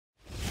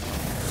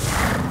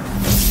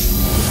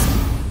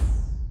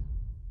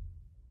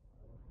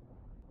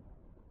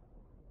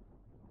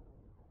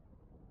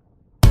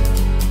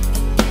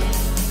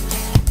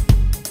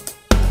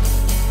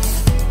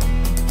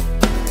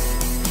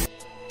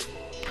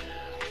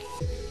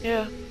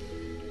Yeah.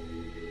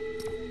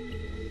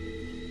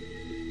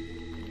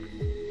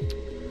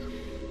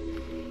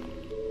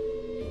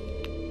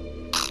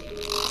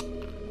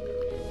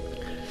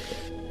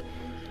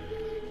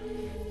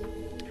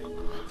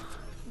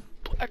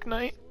 Black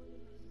Knight.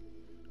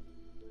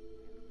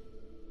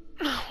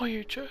 Why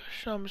you trash?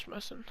 I'm just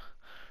messing.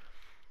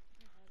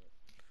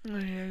 I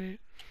had it.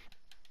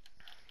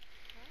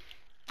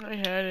 I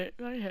had it.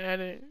 I had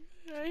it.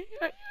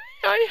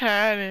 I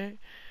had it.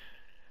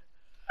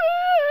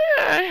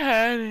 I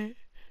had it.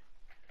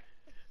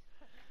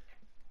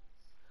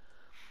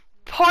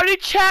 Party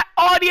chat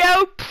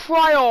audio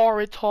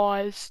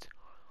prioritized.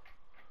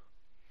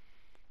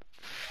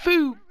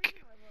 Fook.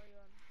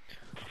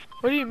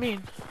 What do you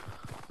mean?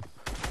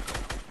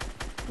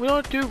 We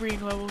don't do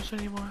ring levels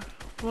anymore.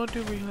 We don't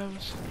do ring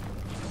levels.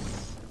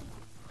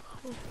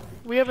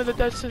 We haven't done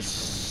that since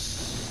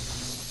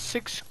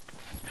sixth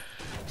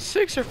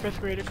or fifth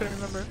grade. I couldn't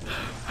remember.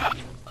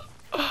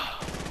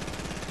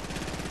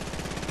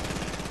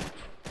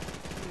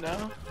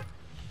 No.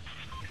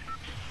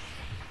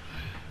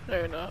 No,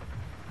 you're not.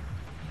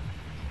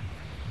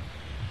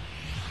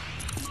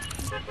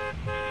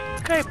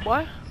 Okay,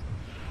 boy.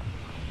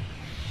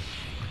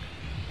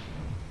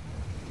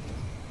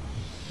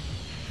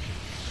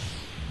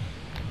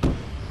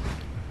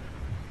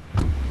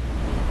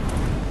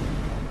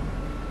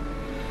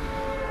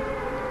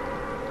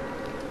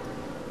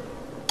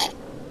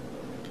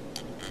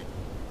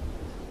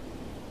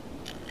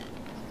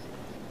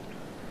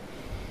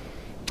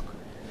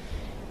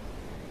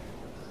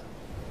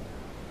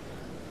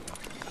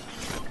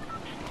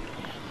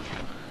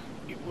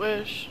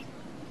 Wish.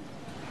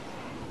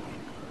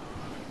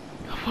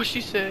 What she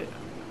said?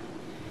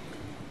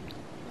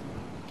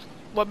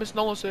 What Miss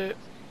Nolan said?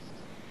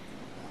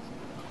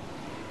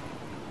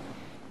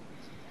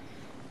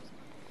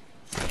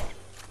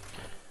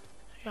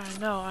 Yeah, I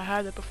know. I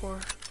had it before.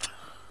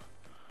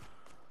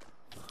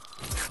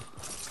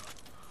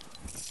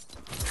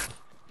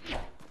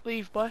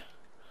 Leave, boy.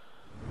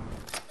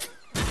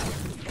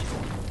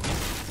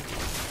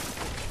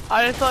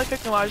 I didn't feel like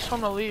picking him. I just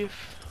want to leave.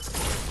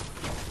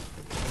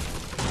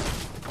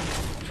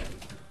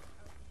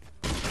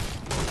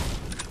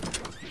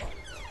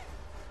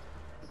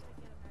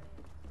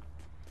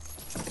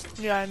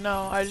 Yeah, I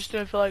know. I just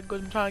didn't feel like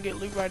I'm trying to get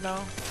loot right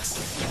now.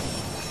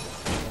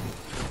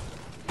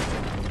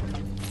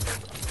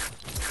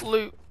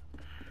 Loot.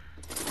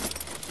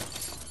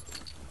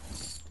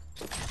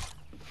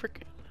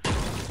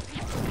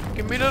 Frickin'.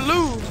 Give me the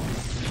loot.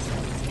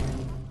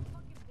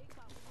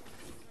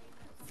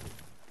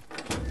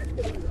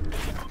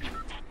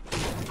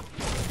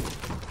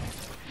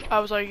 I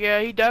was like,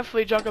 yeah, he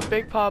definitely junked a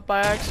big pop by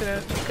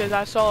accident because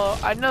I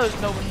know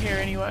there's no one here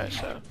anyway,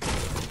 so.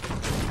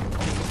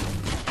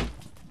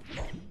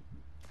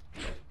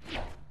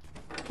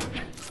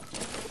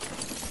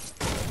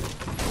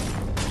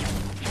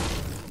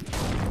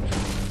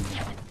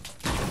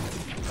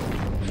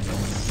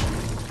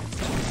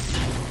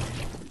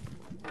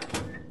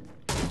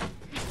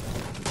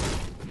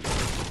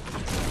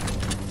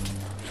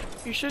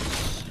 You should,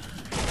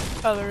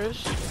 oh, there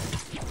is.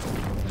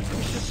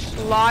 You should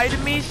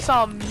slide me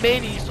some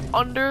minis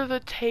under the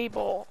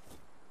table.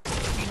 You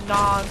know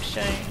what I'm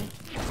saying?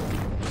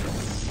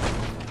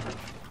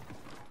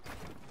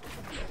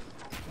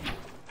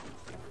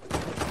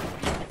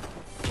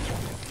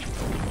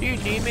 Do you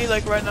need me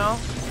like right now?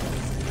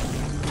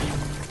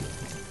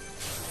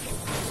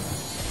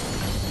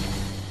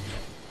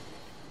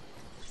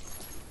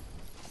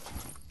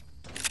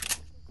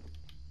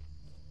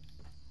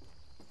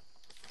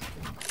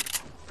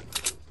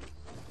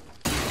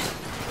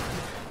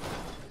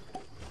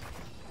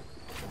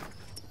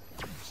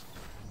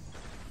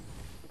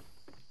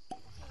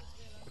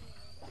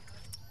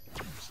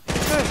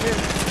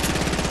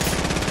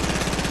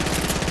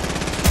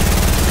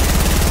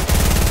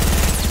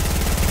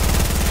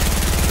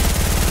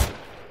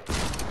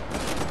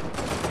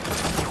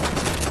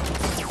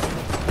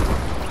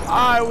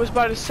 I was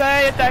about to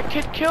say, if that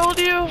kid killed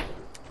you.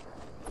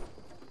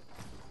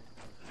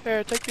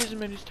 Here, take these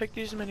minis, take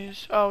these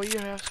minis. Oh, you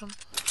have some.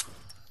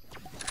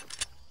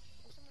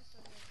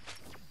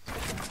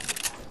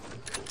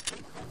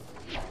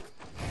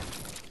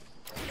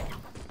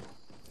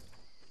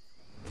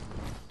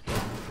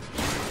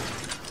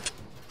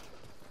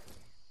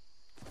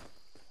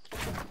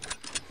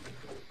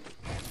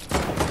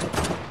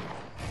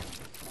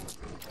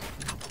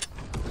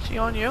 Is he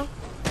on you?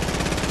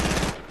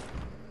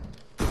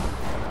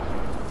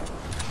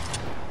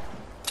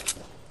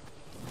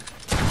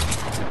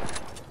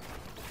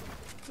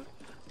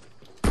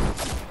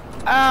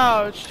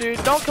 Ouch,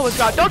 dude. Don't kill this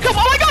guy. Don't kill him.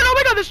 Oh my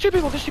god, there's two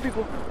people, Kill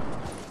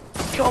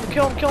him,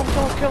 kill him, kill him,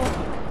 kill him, kill him.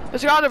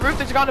 There's a guy on the roof,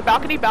 there's a guy on the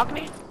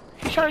balcony.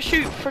 He's trying to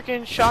shoot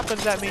freaking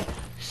shotguns at me.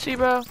 See,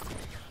 bro?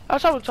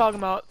 That's what I'm talking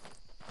about.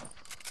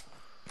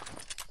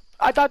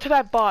 I died to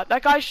that bot.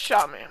 That guy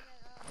shot me.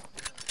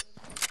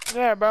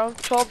 There, bro.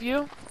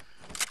 12U.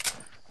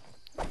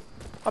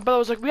 My brother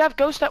was like, we have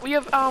Ghost, we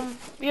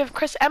have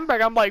Chris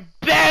Emberg. I'm like,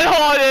 bet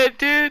on it,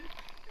 dude.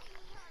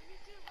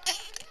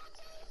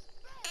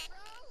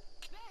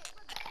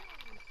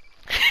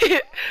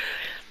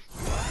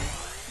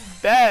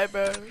 Bad,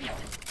 bro.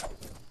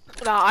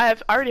 Nah, I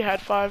already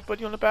had 5, but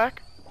you want it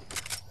back?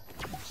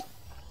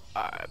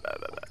 Alright,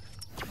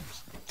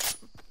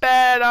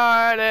 bad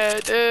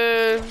artist,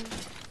 dude.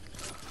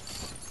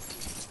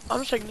 I'm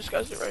just taking this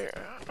guy's loot right here.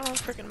 I don't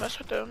freaking mess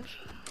with them.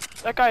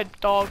 That guy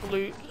dog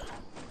loot.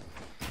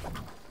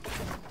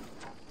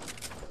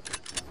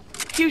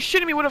 He was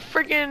shooting me with a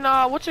freaking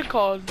what's it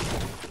called?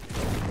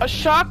 A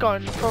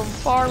shotgun from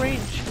far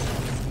range.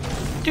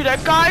 Dude,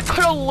 that guy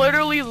could have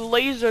literally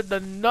lasered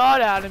the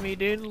nut out of me,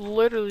 dude.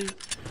 Literally.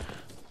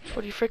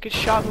 But he freaking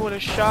shot me with a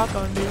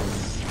shotgun, dude.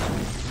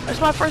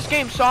 It's my first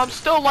game, so I'm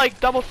still like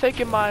double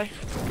thinking my.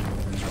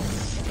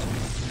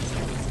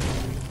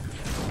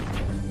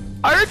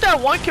 I heard that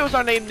one kid was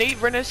our name, Nate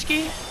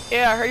Verniski.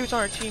 Yeah, I heard he was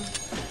on our team.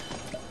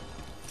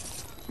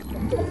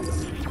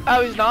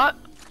 Oh, he's not?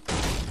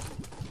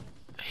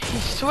 He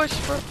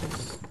switched, bro.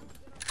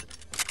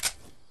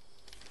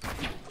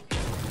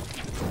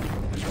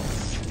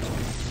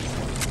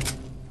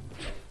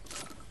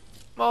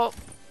 Well,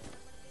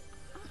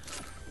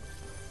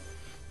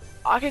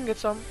 I can get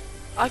some.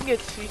 I can get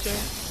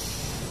CJ.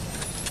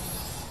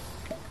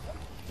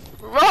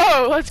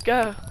 Bro, let's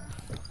go.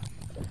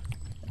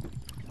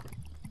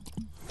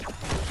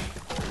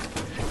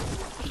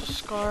 There's a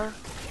scar.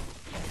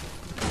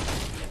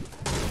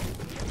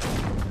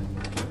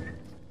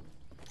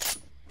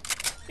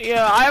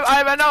 Yeah,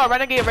 I know a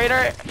Renegade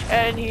Raider,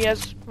 and he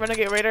has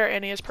Renegade Raider,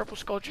 and he has Purple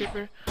Skull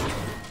Trooper.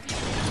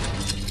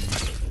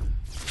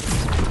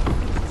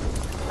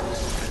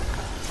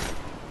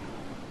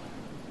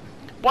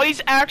 But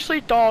he's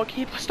actually dog.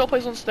 He still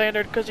plays on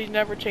standard because he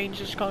never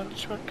changes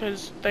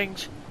his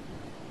things.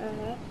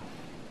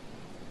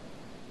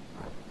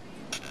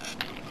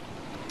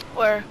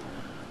 Where?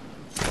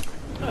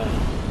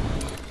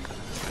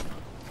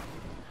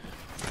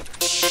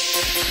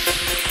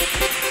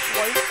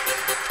 White.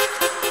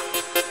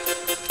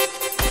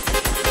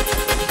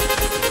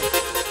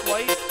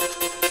 White.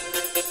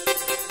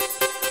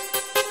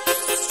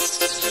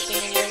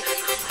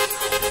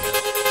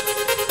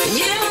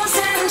 You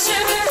send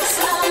shivers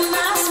on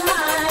my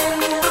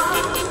spine.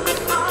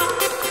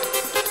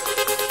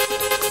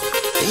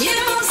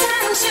 You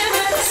send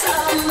shivers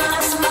on my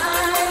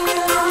spine.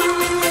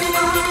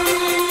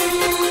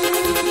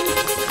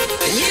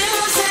 You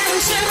send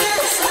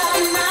shivers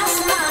on my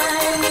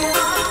spine.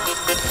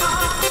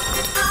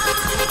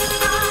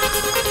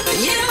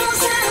 You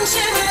send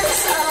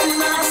shivers on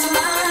my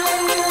spine.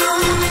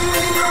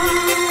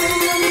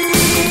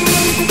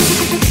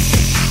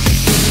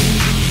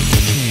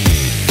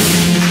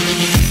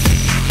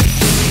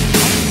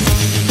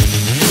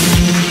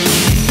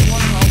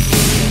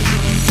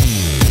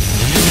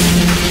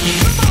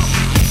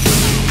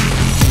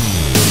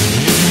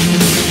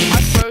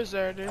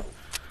 There, dude.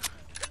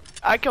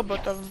 I killed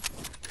both of them.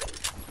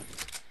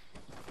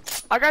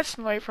 I got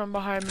sniped from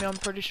behind me, I'm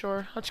pretty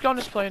sure. Let's go on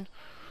this plane.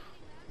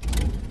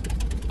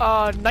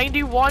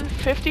 91,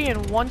 50,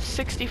 and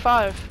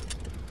 165.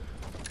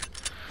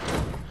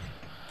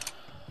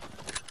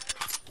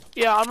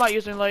 Yeah, I'm not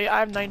using light. I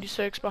have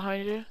 96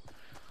 behind you.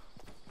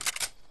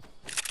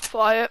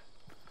 Fly it.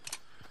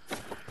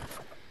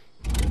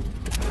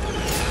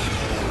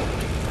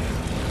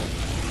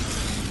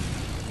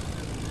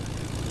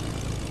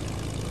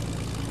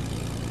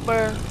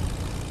 Where?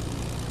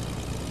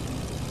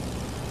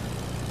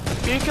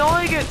 You can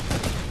only get.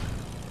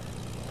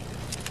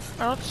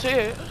 I don't see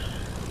it.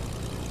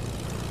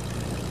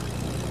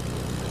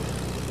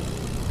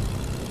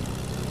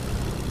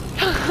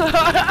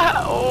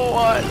 Oh,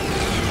 what?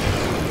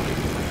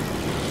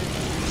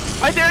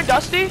 Right there,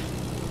 Dusty.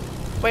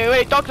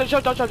 Wait, don't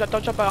jump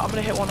out. I'm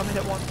gonna hit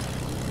one.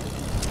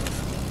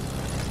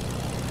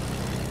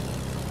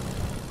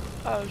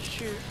 Oh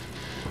shoot.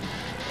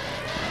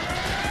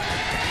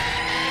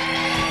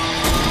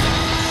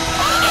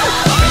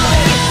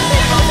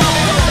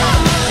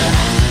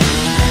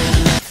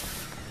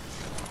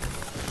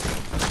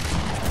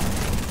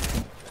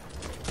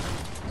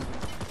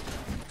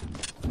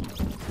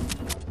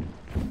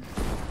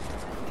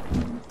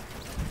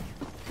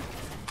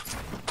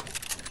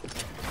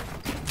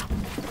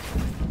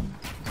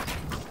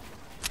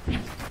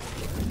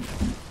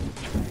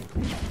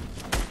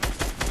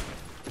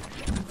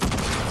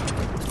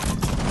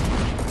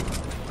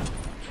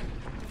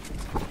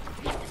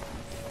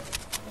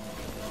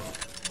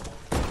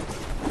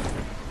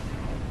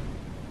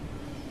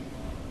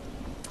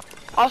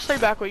 I'll stay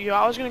back with you.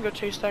 I was gonna go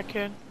chase that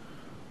kid.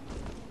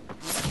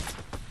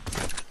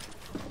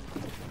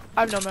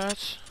 I have no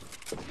mats.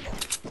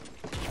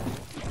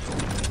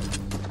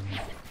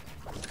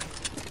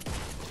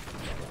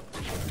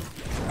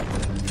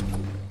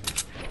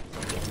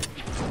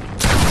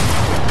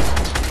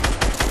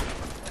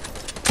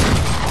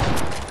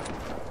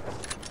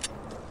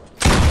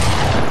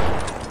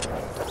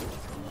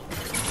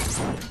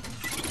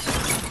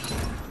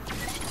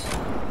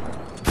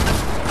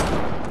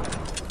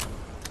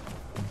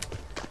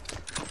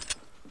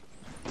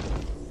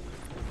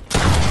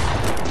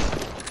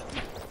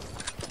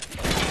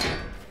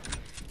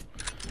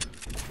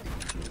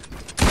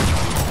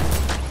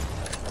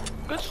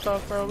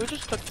 stuff, bro. We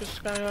just took this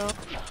guy out.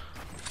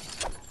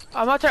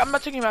 I'm not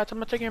taking your mats. I'm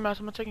not taking your mats.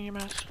 I'm not taking your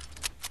mats.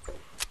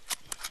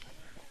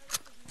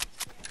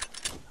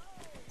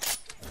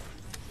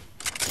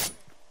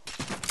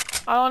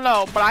 I don't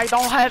know, but I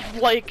don't have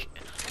like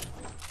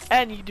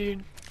any,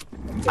 dude.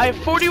 I have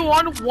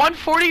 41,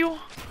 140.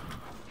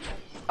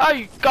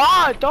 Oh,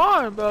 god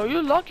darn, bro.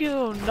 You lucky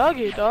little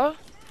nugget, dog.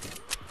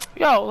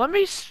 Yo, let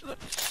me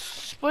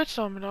split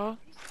some, dog.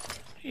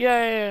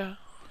 Yeah.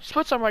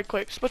 Split some right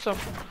quick. Split some.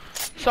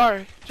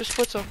 Sorry, just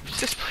split some.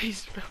 Just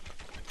please, bro.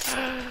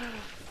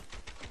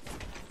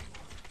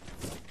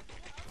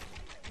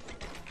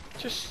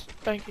 Just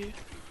thank you.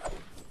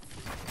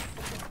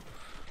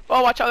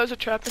 Oh, watch out! There's a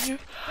trap in you.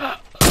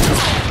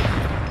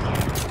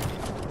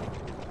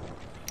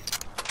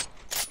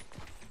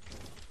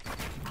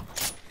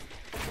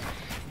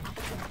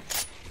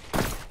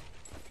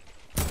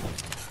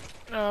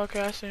 Oh,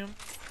 okay, I see him.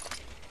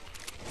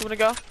 You wanna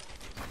go?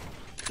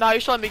 Nah, you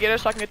should let me get it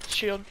so I can get the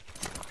shield.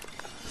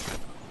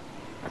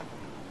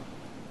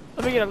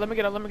 Let me get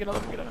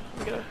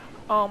it.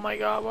 Oh my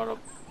god, what a... You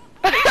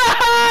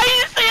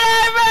see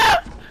that,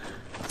 bro?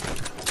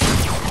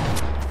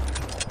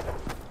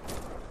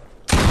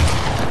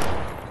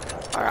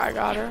 Alright, I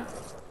got her.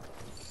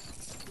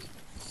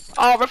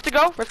 Oh, rift to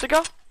go?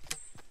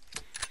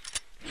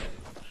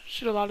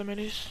 Shoot a lot of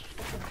minis.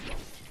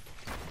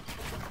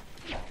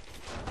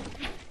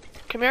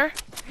 Come here.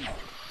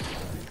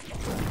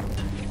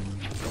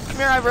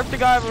 I have rift to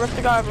guy.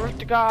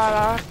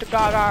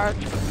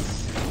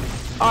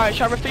 Alright,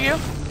 should I rift to you?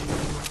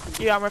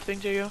 Yeah, I'm rifting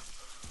to you.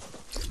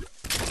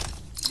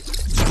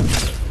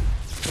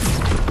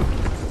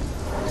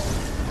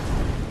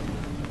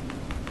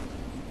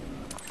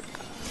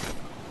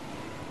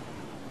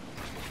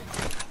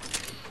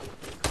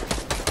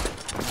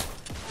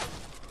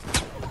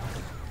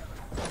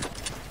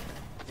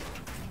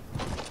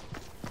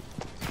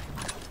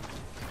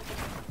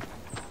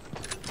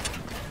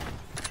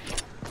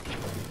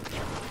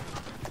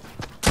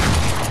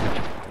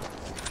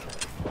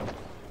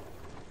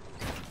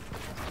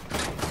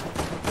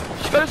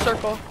 Go to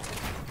circle.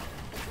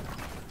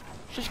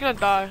 She's gonna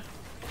die.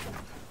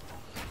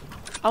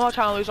 I'm not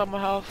trying to lose all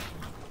my health.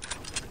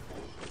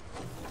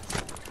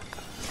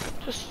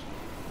 Just...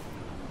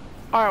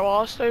 Alright, well,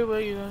 I'll stay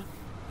with you then.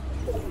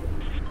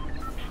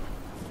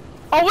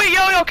 Oh wait,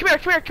 yo, come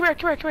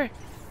here.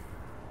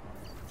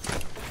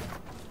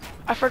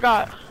 I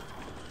forgot.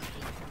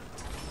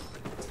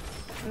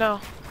 No.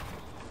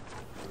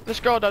 This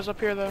girl does up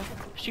here though.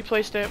 She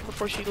placed it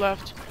before she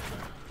left.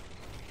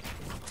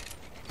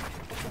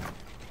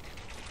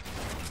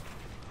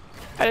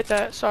 Edit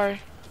that,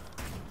 sorry.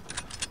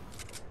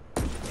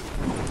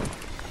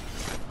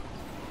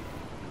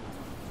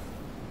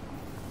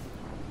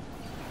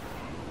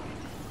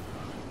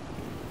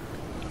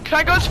 Can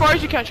I go as far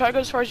as you can? Try to go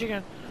as far as you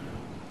can.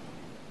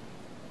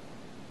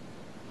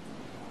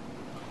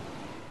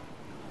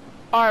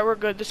 Alright, we're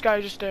good. This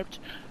guy just dipped.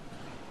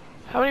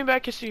 How many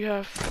medkits do you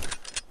have?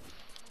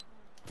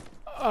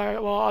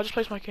 Alright, well, I'll just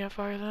place my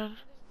campfire then.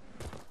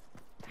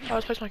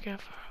 I'll just place my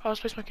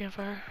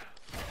campfire.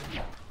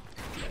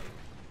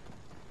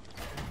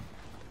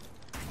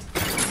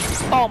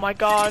 Oh my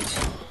god.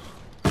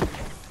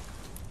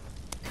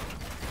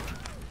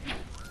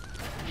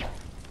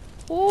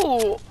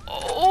 Ooh.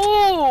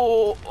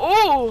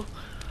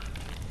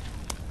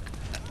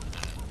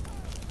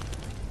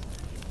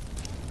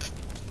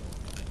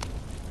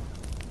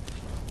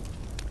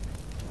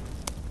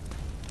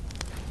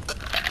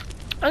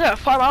 I got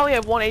 5, I only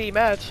have 180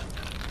 meds.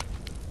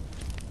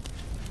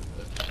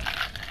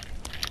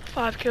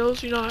 5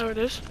 kills, you know how it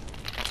is.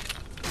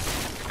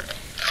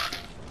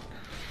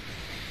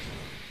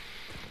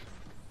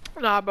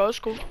 Nah, bro, it's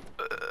cool.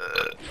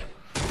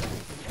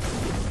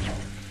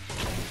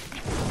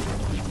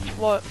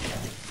 What?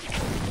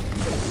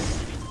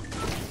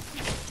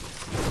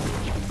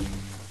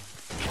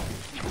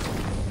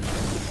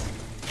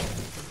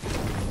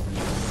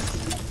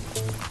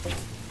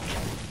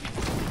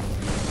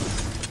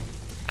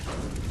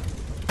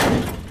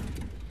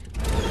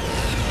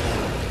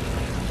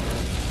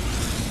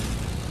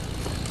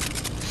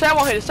 Say I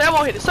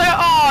won't hit it. Say,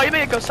 oh, you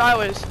made it go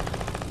sideways.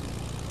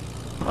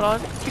 Hold on.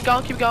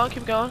 Keep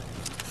going. I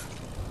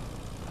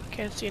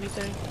can't see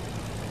anything.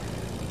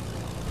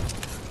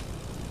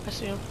 I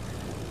see him.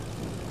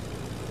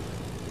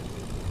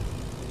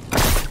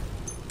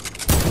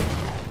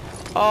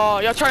 Oh,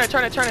 yo, turn it.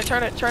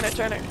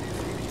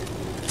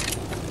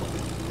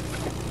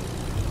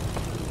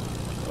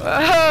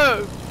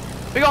 Whoa!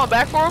 We going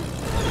back for him?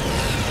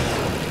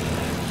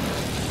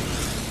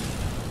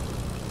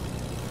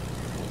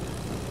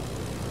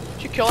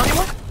 Did you kill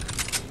anyone?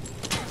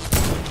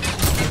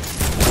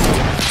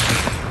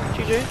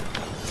 GG.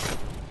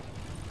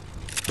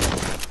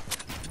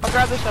 I'll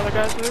grab this other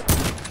guy's loot.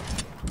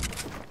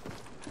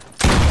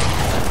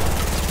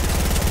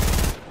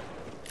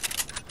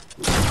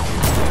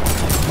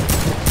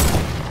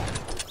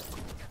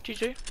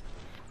 GG.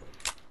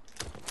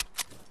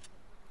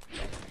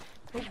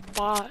 Oh,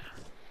 bot.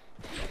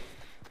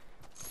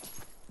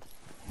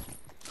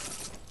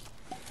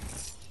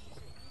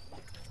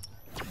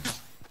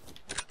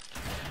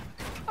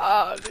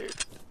 Oh, dude.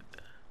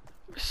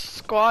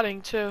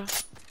 Squatting too.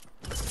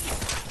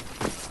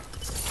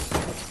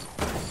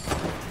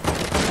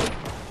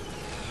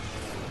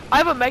 I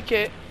have a med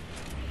kit.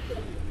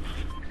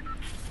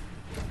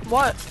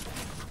 What?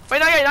 Wait,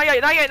 not yet, not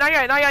yet, not yet, not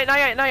yet, not yet, not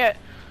yet, not yet.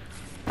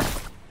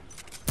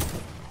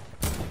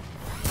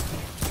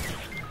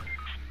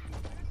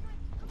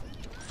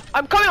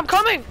 I'm coming, I'm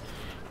coming!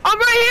 I'm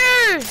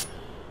right here!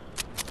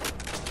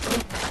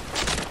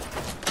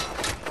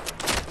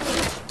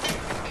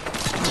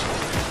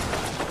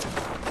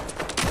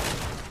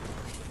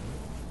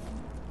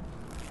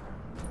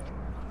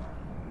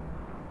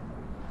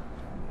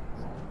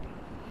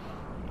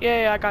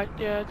 Yeah,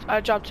 I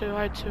dropped two,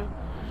 I had two.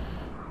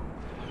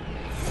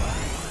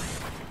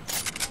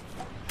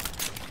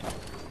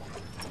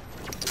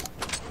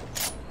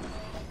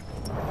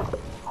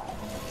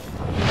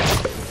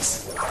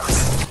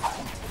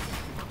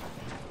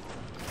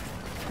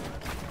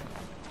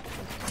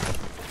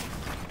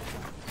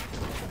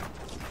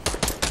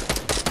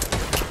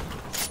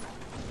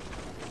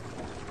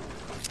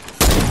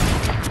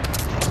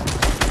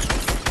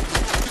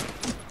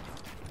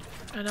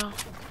 I know.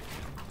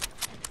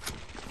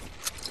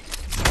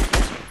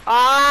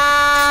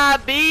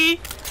 Ah, B.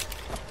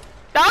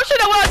 Dog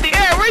should have went out the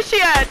air. Where's she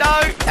at,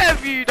 dog?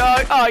 F you,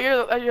 dog. Oh,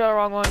 you're the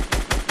wrong one.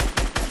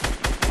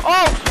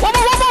 Oh, one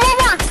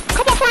more.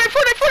 Come on, 40.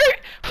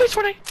 Please,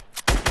 40.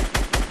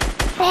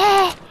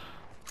 Oh.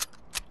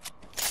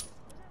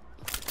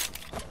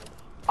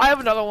 I have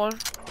another one.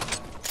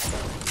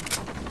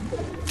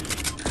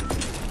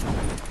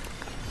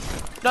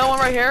 Another one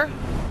right here.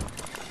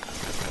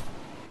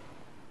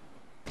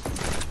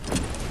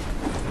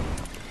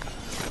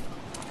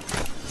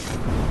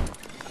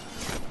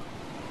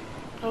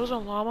 That was a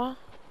llama?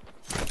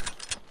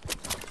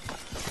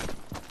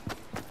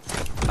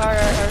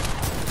 Alright.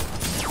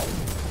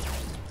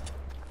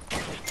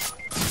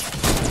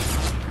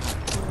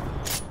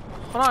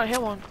 Hold on, I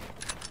hit one.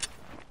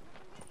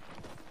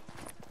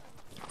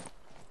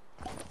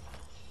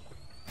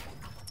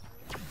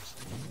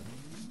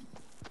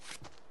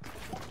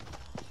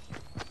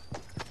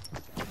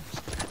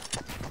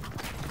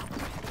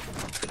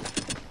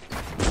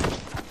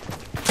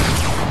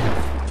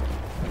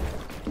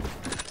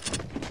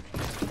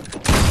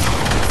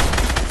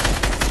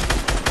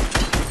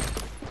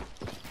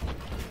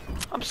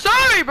 I'm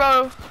sorry,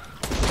 bro.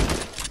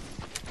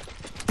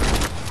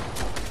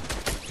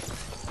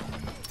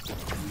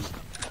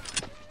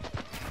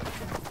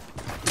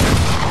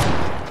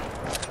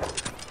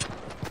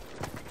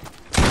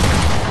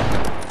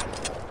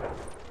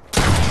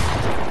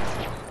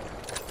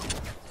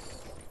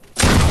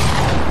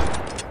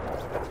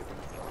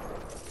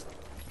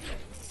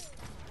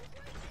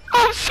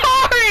 I'm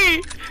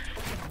sorry.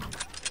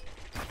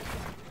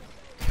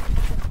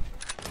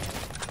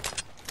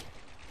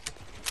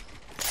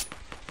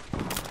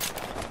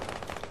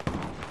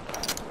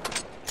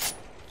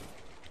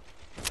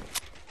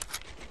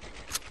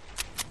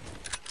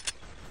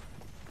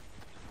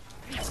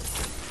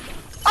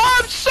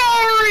 I'm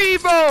sorry,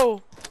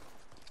 bro.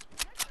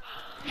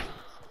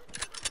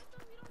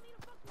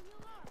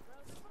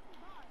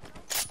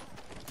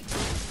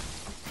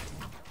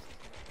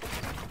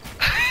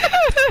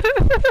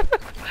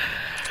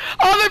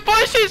 Oh, the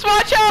bushes!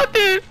 Watch out,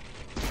 dude!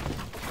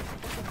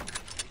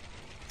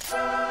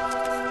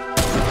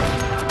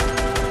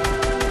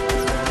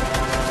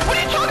 What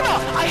are you talking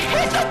about? I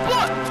hit the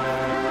book!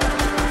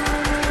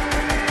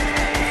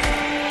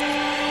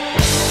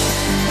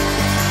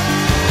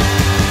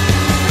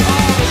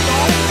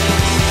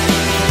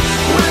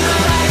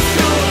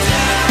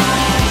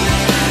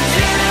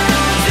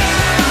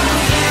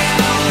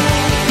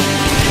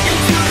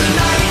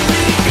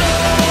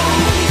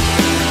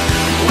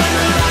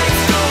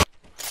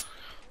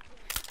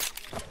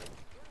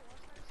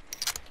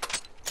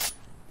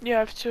 Yeah, I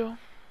have two.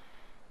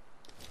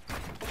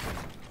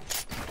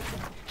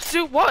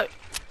 Do what?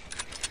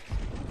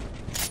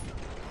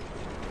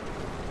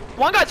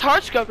 One guy's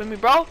hard scoping me,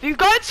 bro. You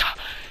guys.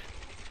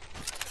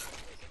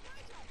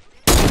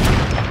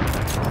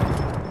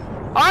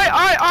 Alright,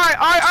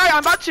 I'm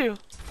about to.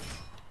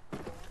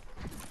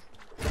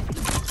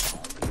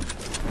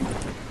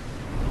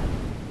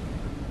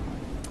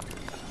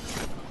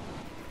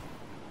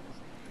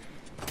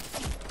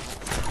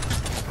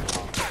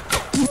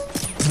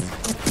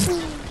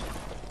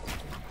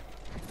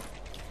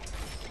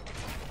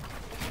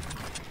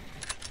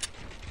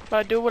 But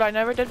I do what I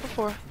never did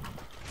before.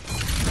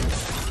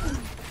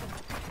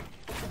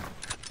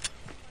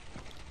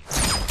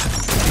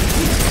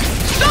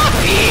 Stop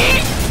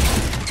it!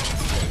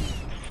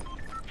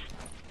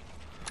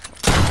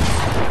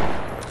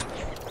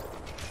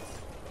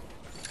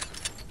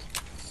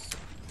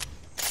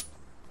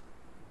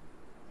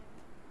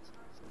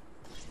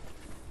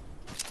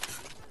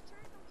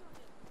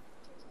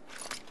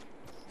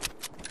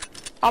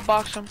 I'll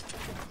box him.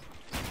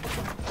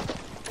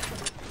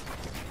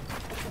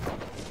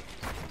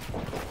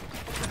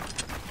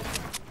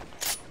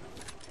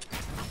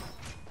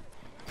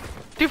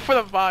 Do for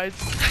the vibes.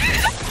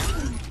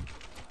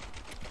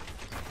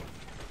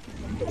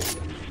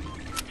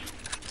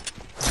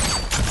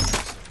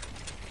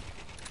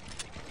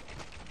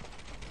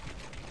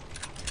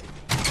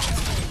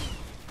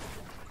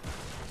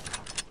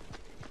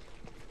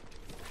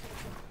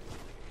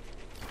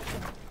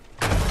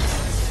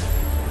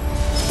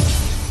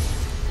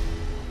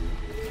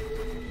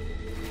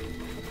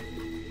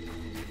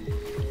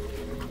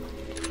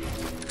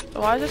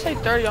 Why does it say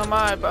 30 on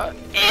mine, bro?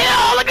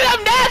 Ew, look at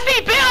them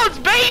nasty builds,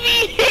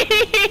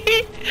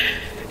 baby!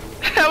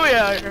 Hell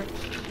yeah. Here.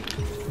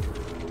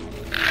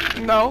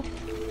 No.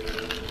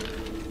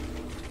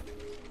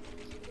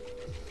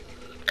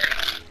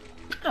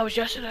 That was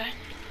yesterday.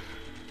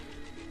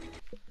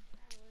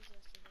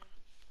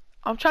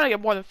 I'm trying to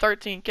get more than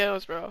 13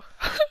 kills, bro.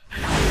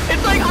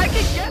 It's like I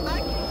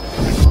can